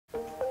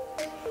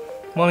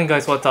Morning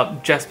guys, what's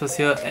up? Jaspas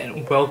here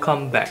and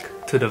welcome back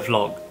to the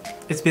vlog.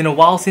 It's been a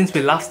while since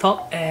we last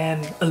talked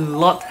and a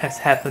lot has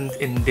happened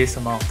in this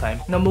amount of time.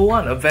 Number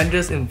 1,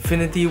 Avengers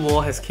Infinity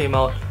War has came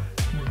out.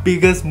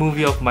 Biggest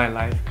movie of my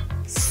life.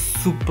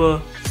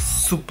 Super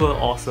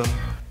awesome.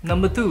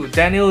 Number 2,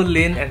 Daniel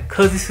Lin and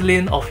Curtis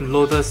Lin of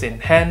Lotus in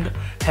Hand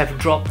have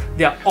dropped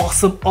their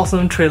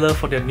awesome trailer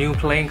for their new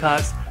playing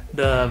cards,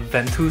 the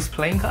Ventus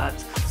playing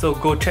cards. So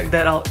go check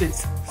that out,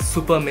 it's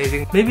super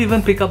amazing. Maybe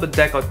even pick up a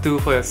deck or two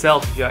for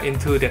yourself if you're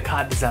into their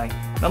card design.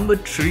 Number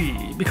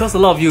 3, because a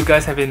lot of you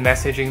guys have been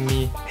messaging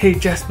me, hey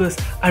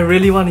Jaspas, I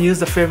really want to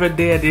use the favorite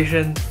day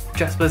edition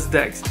Jaspas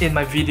decks in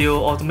my video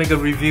or to make a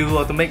review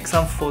or to make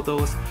some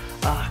photos.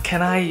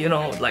 Can I,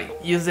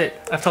 use it?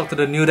 I've talked to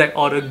the new deck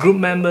order group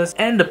members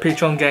and the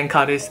Patreon gang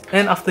cardists,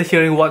 and after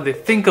hearing what they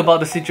think about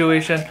the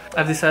situation,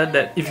 I've decided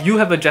that if you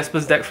have a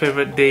Jaspas deck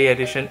favorite day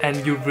edition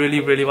and you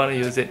really want to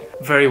use it,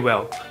 very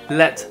well,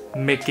 let's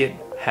make it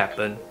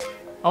happen.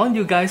 I want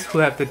you guys who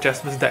have the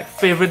Jaspas deck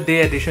favorite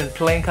day edition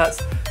playing cards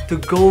to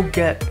go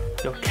get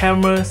your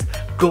cameras,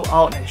 go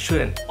out and shoot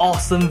an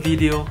awesome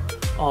video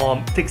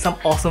or take some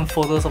awesome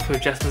photos of your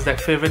Jaspas deck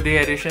favorite day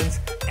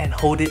editions and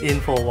hold it in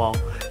for a while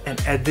and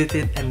edit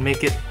it and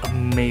make it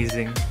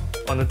amazing.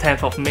 On the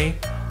 10th of May,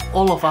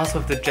 all of us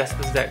with the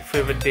Jaspas deck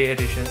favorite day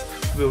editions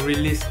will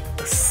release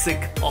a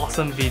sick,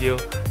 awesome video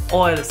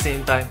all at the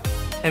same time,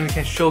 and we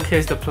can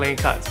showcase the playing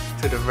cards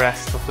to the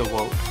rest of the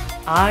world.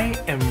 I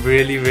am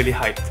really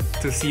hyped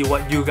to see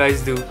what you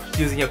guys do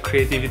using your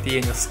creativity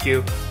and your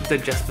skill with the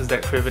Jaspas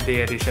deck favorite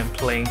day edition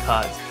playing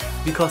cards.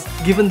 Because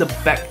given the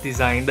back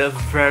design, the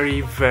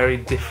very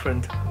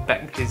different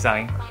back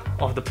design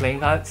of the playing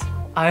cards,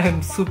 I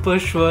am super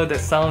sure that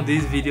some of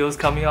these videos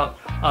coming out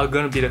are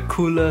gonna be the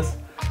coolest,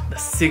 the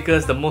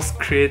sickest, the most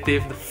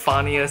creative, the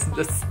funniest,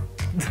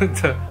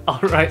 the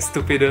outright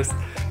stupidest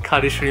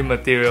cardistry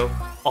material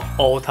of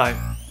all time.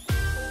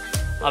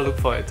 I look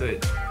forward to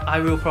it. I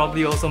will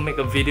probably also make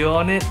a video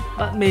on it,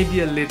 but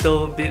maybe a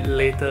little bit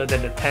later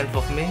than the 10th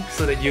of May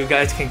so that you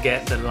guys can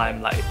get the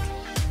limelight.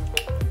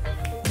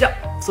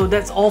 Yep, so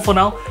that's all for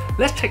now.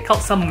 Let's check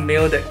out some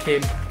mail that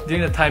came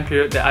during the time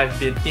period that I've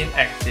been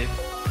inactive.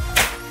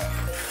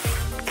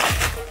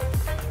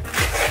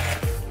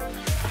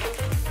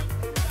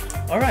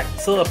 Alright,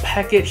 so a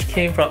package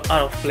came from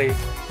Out of Play.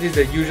 This is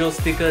the usual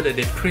sticker that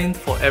they print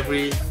for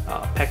every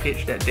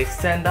package that they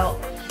send out.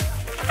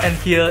 And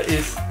here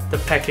is the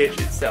package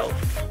itself.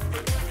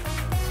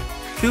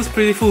 Feels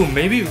pretty full.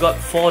 Maybe we got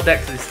 4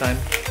 decks this time.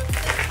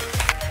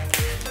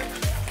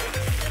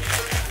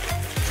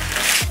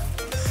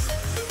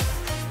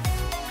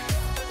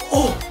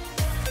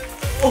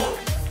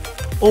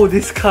 Oh,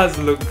 these cards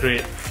look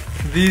great.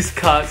 These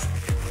cards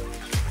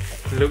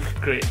look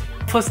great.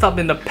 First up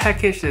in the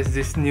package is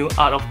this new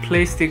Out of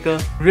Play sticker.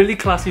 Really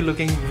classy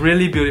looking,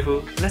 really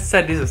beautiful. Let's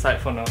set this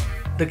aside for now.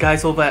 The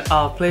guys over at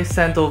Out of Play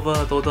sent over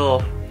a total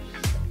of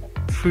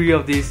 3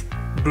 of these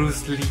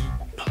Bruce Lee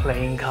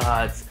playing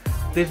cards.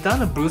 They've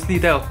done a Bruce Lee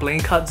deck of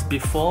playing cards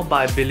before,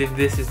 but I believe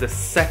this is the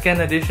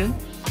 2nd edition.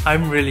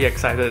 I'm really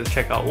excited to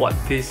check out what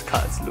these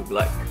cards look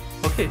like.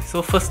 Okay,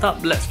 so first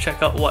up, let's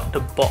check out what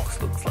the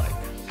box looks like.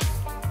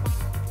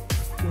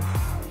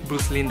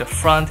 Bruce Lee in the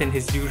front in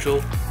his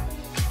usual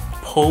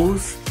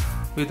pose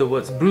with the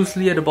words Bruce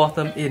Lee at the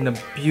bottom in a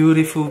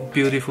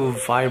beautiful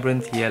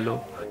vibrant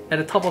yellow. At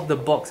the top of the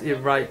box it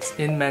writes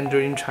in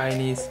Mandarin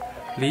Chinese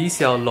Li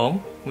Xiaolong,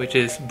 which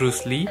is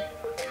Bruce Lee,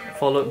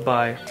 followed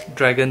by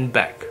Dragon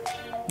Back.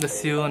 The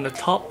seal on the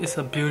top is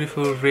a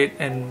beautiful red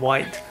and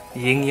white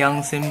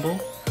yin-yang symbol,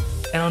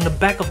 and on the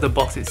back of the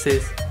box it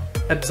says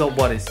absorb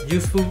what is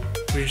useful,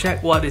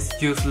 reject what is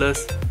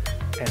useless,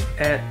 and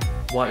add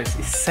what is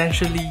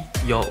essentially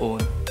your own.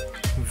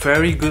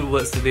 Very good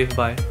words to live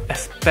by,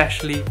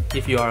 especially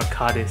if you are a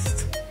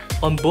cardist.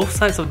 On both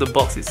sides of the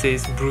box it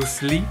says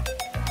Bruce Lee,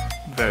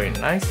 very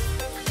nice,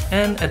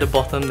 and at the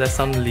bottom there's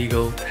some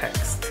legal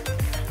text.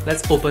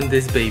 Let's open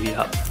this baby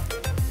up.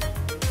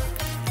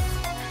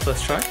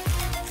 First try.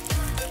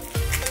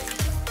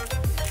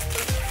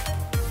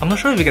 I'm not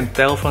sure if you can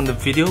tell from the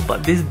video,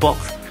 but this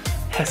box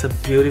has a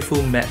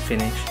beautiful matte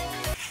finish.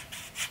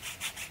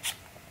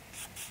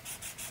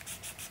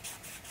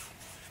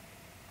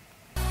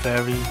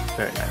 Very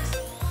nice.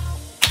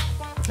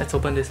 Let's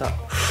open this up.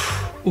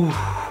 Ooh,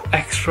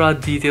 extra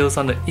details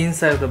on the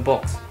inside of the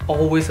box.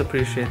 Always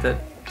appreciated.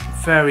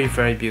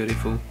 Very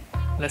beautiful.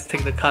 Let's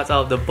take the cards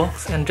out of the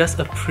box and just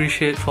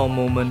appreciate for a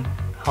moment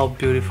how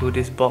beautiful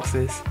this box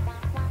is.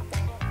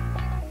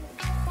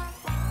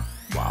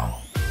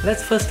 Wow.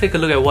 Let's first take a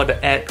look at what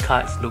the ad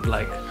cards look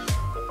like.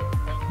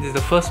 This is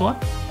the first one,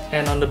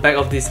 and on the back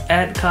of this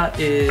ad card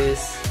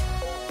is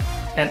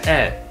an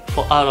ad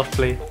for Out of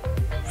Play.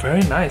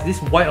 Very nice. This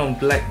white on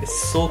black is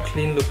so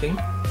clean looking.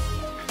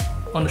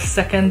 On the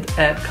second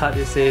ad card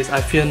it says, I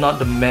fear not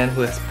the man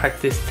who has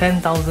practiced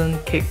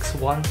 10,000 kicks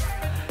once,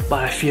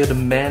 but I fear the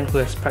man who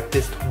has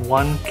practiced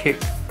one kick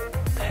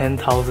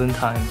 10,000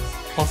 times.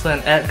 Also an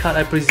ad card,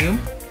 I presume?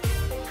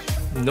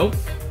 Nope.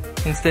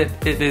 Instead,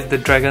 it is the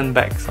dragon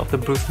backs of the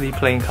Bruce Lee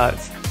playing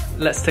cards.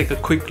 let's take a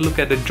quick look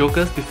at the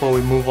Jokers before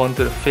we move on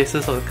to the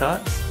faces of the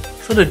cards.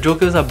 So the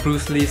Jokers are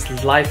Bruce Lee's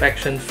live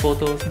action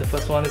photos. The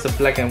first one is a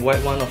black and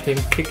white one of him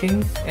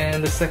kicking,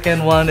 and the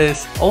second one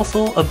is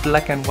also a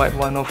black and white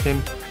one of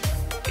him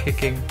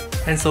kicking.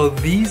 And so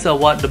these are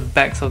what the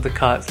backs of the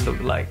cards look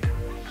like.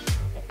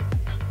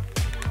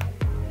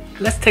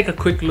 Let's take a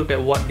quick look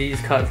at what these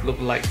cards look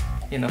like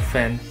in a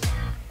fan.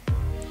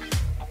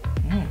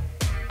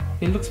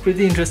 It looks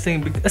pretty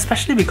interesting,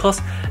 especially because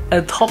at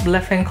the top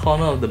left hand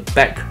corner of the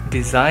back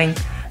design,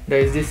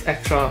 there is this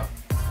extra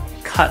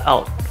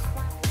cutout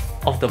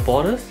of the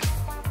borders.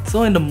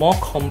 So in the more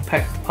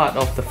compact part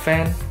of the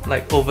fan,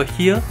 like over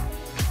here,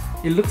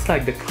 it looks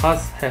like the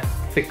cards have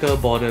thicker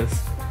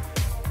borders.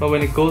 But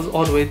when it goes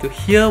all the way to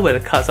here, where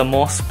the cards are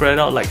more spread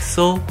out like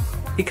so,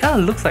 it kind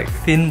of looks like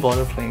thin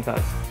border playing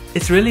cards.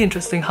 It's really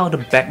interesting how the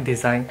back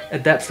design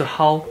adapts to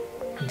how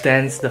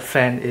dense the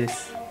fan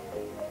is.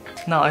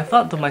 Now I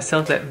thought to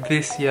myself that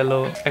this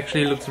yellow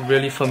actually looks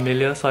really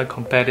familiar, so I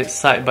compared it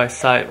side by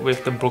side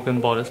with the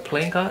Broken Borders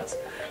playing cards.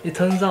 It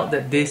turns out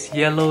that this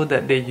yellow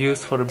that they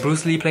used for the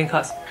Bruce Lee playing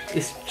cards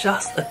is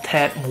just a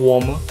tad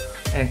warmer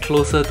and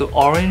closer to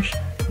orange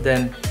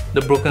than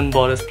the Broken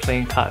Borders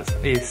playing cards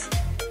is.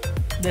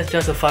 That's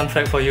just a fun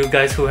fact for you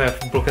guys who have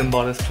Broken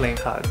Borders playing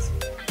cards.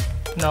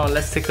 Now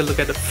let's take a look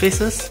at the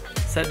faces.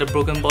 Set the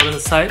Broken Borders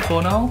aside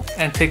for now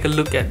and take a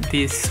look at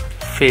these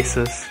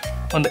faces.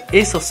 On the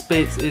Ace of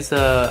Spades is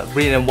a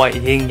red and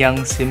white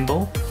yin-yang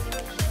symbol.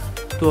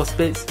 Two of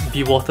Spades,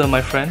 be water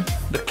my friend,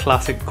 the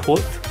classic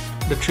quote.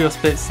 The Three of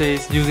Spades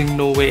says, using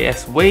no way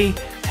as way,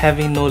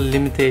 having no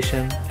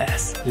limitation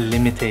as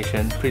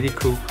limitation. Pretty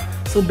cool.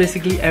 So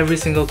basically every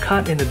single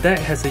card in the deck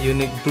has a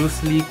unique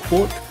Bruce Lee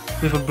quote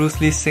with a Bruce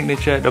Lee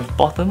signature at the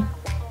bottom.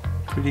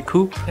 Pretty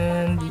cool.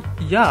 And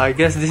yeah, I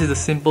guess this is the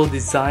simple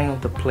design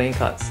of the playing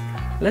cards.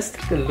 Let's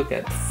take a look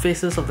at the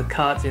faces of the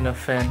cards in a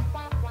fan.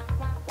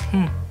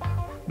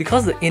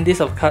 Because the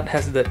indice of card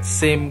has that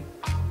same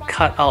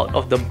cutout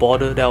of the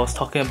border that I was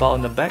talking about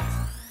on the back,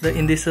 the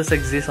indices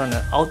exist on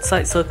an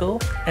outside circle,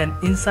 and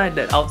inside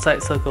that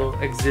outside circle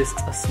exists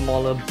a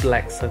smaller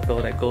black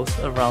circle that goes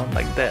around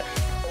like that.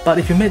 But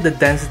if you make the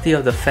density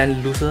of the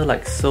fan looser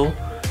like so,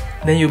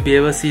 then you'll be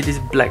able to see this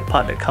black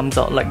part that comes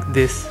out like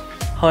this.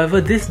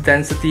 However, this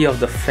density of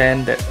the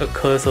fan that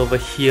occurs over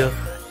here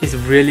is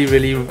really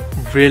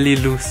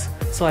loose,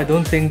 so I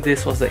don't think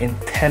this was the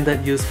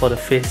intended use for the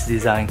face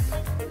design.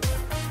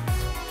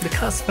 The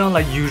cards smell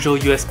like usual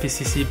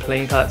USPCC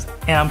playing cards,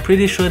 and I'm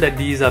pretty sure that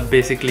these are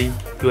basically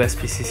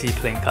USPCC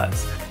playing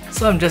cards.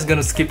 So I'm just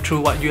gonna skip through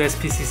what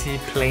USPCC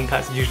playing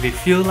cards usually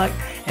feel like,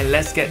 and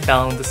let's get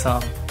down to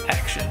some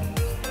action.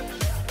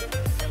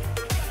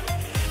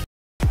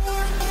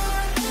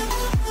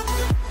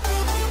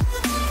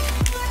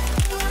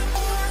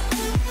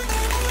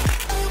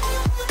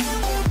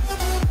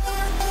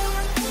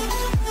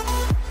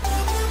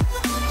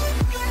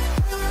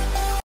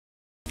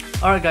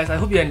 Alright guys, I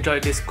hope you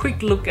enjoyed this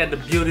quick look at the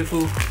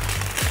beautiful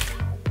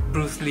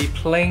Bruce Lee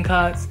playing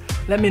cards.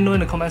 Let me know in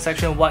the comment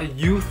section what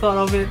you thought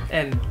of it,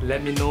 and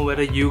let me know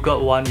whether you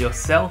got one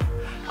yourself.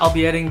 I'll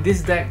be adding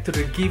this deck to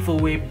the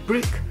giveaway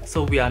brick,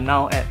 so we are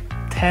now at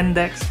 10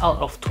 decks out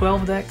of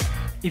 12 decks.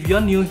 If you're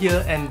new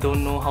here and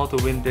don't know how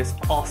to win this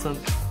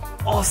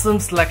awesome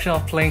selection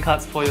of playing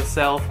cards for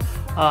yourself,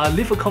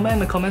 leave a comment in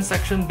the comment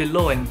section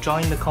below and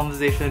join the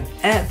conversation,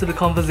 add to the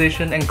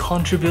conversation and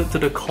contribute to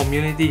the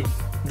community.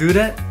 Do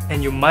that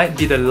and you might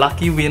be the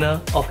lucky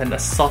winner of an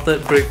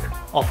assorted brick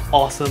of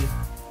awesome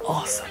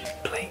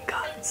playing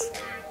cards.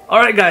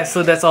 Alright guys,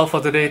 so that's all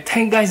for today.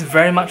 Thank you guys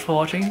very much for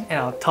watching, and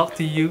I'll talk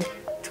to you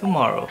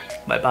tomorrow.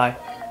 Bye bye.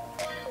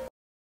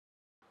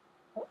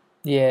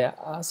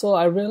 Yeah, so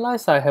I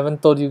realized I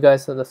haven't told you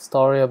guys the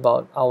story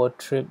about our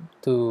trip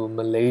to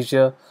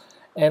Malaysia,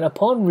 and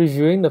upon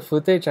reviewing the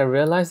footage I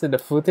realized that the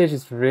footage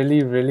is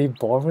really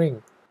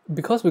boring.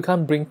 Because we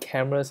can't bring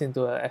cameras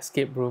into an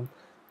escape room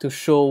to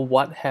show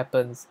what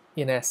happens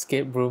in an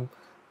escape room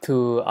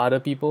to other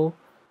people,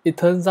 it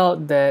turns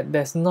out that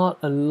there's not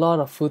a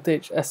lot of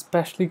footage,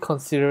 especially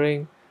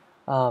considering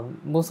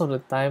most of the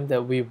time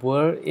that we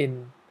were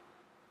in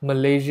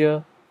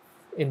Malaysia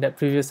in that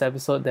previous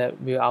episode that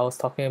I was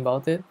talking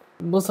about it.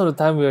 Most of the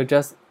time we were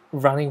just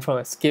running from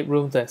escape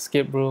room to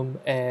escape room,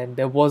 and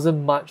there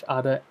wasn't much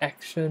other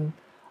action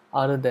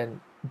other than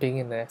being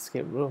in the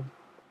escape room.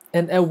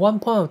 And at one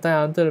point of time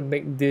I wanted to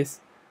make this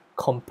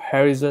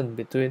comparison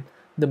between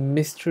the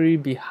mystery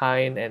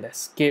behind an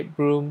escape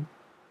room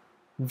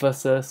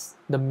versus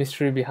the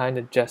mystery behind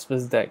the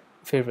Jaspas deck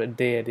favorite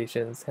day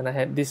editions, and I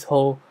had this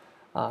whole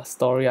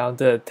story I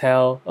wanted to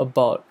tell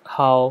about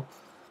how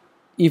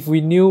if we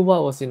knew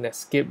what was in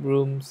escape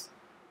rooms,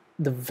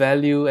 the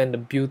value and the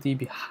beauty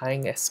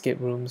behind escape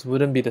rooms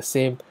wouldn't be the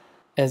same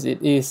as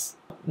it is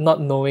not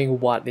knowing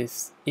what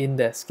is in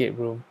the escape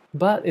room.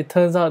 But it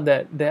turns out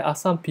that there are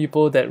some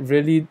people that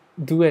really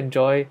do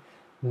enjoy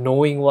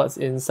knowing what's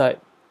inside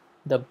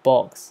the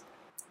box,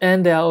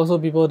 and there are also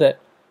people that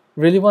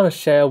really want to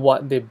share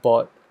what they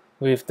bought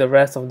with the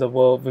rest of the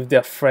world, with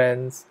their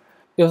friends,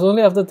 It was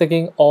only after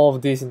taking all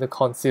of this into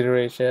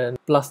consideration,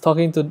 plus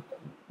talking to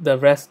the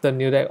rest of the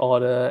new deck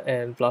order,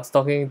 and plus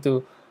talking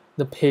to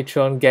the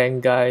Patreon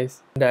gang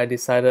guys, that I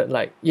decided,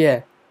 like,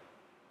 yeah,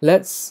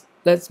 let's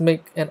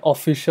make an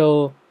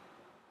official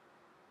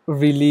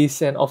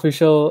release and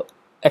official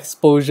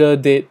exposure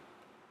date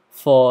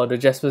for the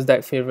Jaspas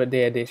deck favorite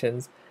day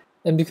editions.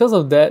 And because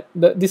of that,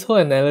 this whole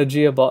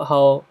analogy about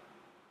how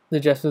the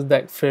Jaspas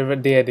deck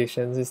favorite day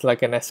editions is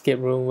like an escape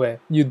room where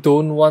you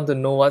don't want to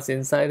know what's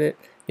inside it,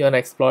 you want to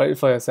explore it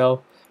for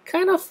yourself,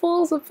 kind of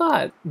falls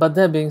apart. But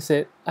that being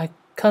said, I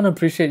can't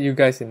appreciate you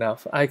guys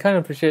enough. I can't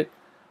appreciate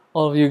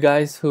all of you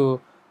guys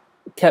who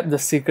kept the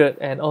secret,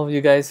 and all of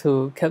you guys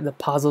who kept the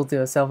puzzle to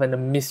yourself and the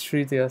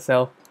mystery to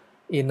yourself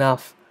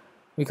enough,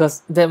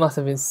 because that must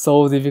have been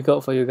so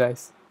difficult for you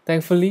guys.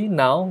 Thankfully,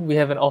 now we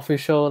have an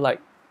official, like,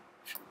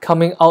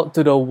 coming out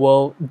to the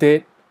world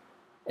date,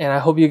 and I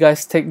hope you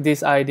guys take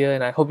this idea,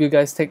 and I hope you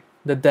guys take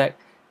the deck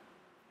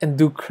and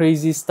do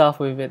crazy stuff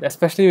with it,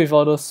 especially with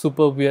all those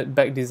super weird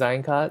back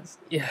design cards.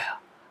 Yeah,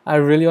 I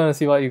really want to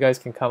see what you guys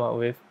can come up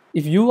with.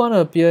 If you want to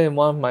appear in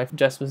one of my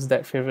Jaspas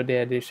deck favorite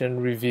day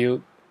edition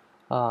reviewed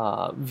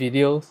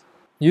videos,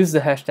 use the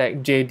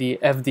hashtag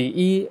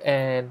JDFDE,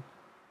 and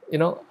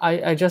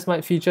I just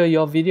might feature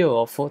your video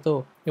or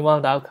photo in one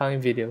of the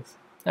upcoming videos.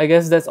 I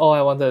guess that's all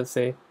I wanted to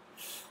say.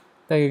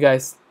 Thank you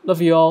guys.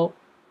 Love you all.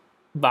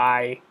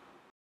 Bye.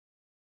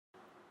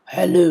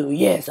 Hello,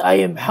 yes, I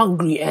am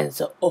hungry and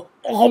so.